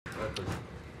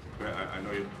I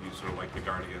know you sort of like the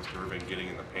guard against Irving getting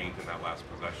in the paint in that last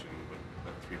possession, but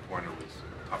that three-pointer was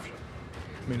a tough shot.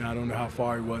 I mean, I don't know how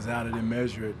far he was out. I didn't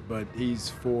measure it, but he's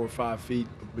 4 or 5 feet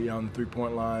beyond the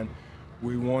three-point line.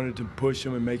 We wanted to push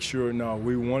him and make sure,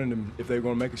 we wanted him, if they were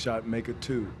going to make a shot, make it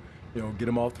 2. Get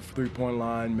him off the three-point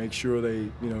line, make sure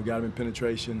they, got him in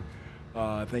penetration.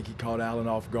 I think he caught Allen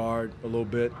off guard a little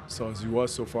bit, so as he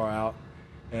was so far out,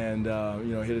 and,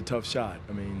 hit a tough shot.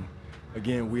 I mean,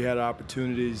 again, we had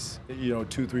opportunities, 2,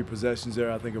 3 possessions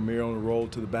there. I think Amir on the roll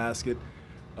to the basket.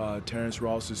 Terrence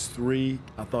Ross's 3,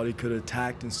 I thought he could have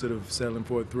attacked instead of settling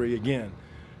for a 3. Again,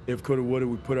 if coulda, woulda,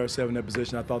 we put ourselves in that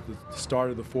position. I thought the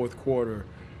start of the fourth quarter,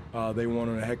 they went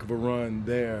on a heck of a run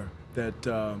there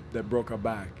that broke our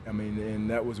back. I mean, and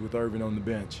that was with Irving on the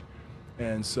bench.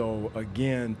 And so,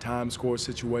 again, time score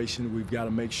situation, we've got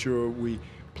to make sure we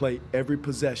play every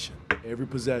possession,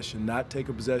 not take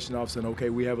a possession off saying, okay,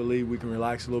 we have a lead, we can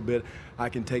relax a little bit, I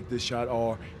can take this shot,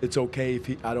 or it's okay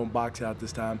if I don't box out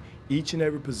this time. Each and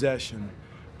every possession,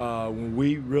 when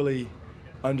we really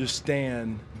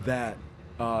understand that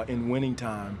in winning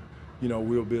time,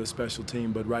 we'll be a special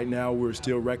team. But right now we're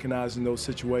still recognizing those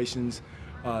situations,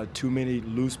 too many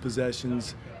loose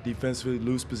possessions, defensively,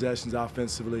 loose possessions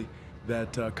offensively,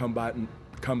 that come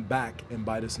back and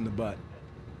bite us in the butt.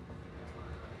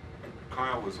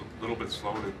 Kyle was a little bit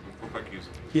slow. It looked like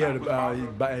he had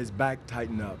his back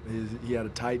tightened up. He had a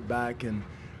tight back, and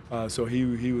so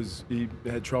he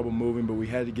had trouble moving. But we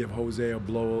had to give Jose a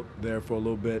blow there for a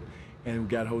little bit, and we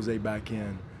got Jose back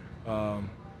in.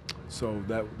 So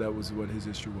that was what his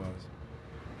issue was.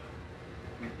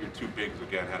 Your 2 bigs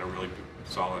again had a really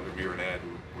solid Amir and Ed,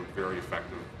 who were very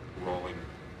effective rolling,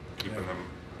 keeping them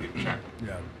in check.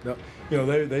 Yeah,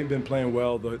 they've been playing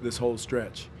well this whole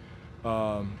stretch.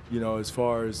 As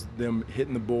far as them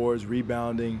hitting the boards,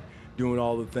 rebounding, doing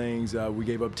all the things. We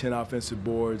gave up 10 offensive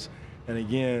boards. And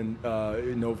again,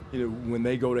 when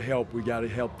they go to help, we got to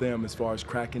help them as far as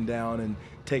cracking down and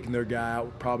taking their guy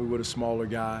out, probably with a smaller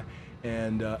guy.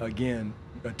 And again,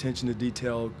 attention to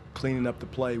detail, cleaning up the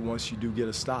play once you do get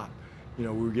a stop. We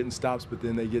were getting stops, but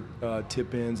then they get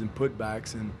tip-ins and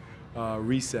putbacks and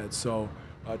resets. So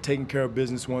taking care of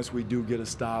business once we do get a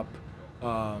stop,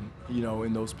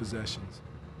 in those possessions.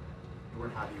 You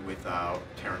weren't happy with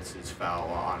Terrence's foul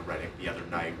on Redick the other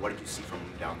night. What did you see from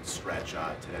him down the stretch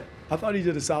today? I thought he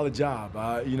did a solid job.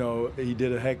 He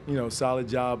did a solid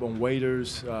job on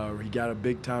Waiters. He got a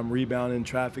big-time rebound in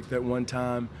traffic that one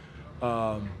time.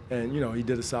 And, he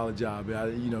did a solid job.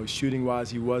 Shooting-wise,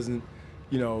 he wasn't,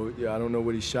 I don't know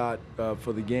what he shot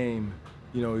for the game.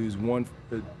 He was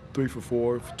 3 for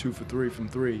 4, 2 for 3 from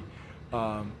 3.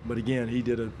 But again, he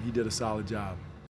did a solid job.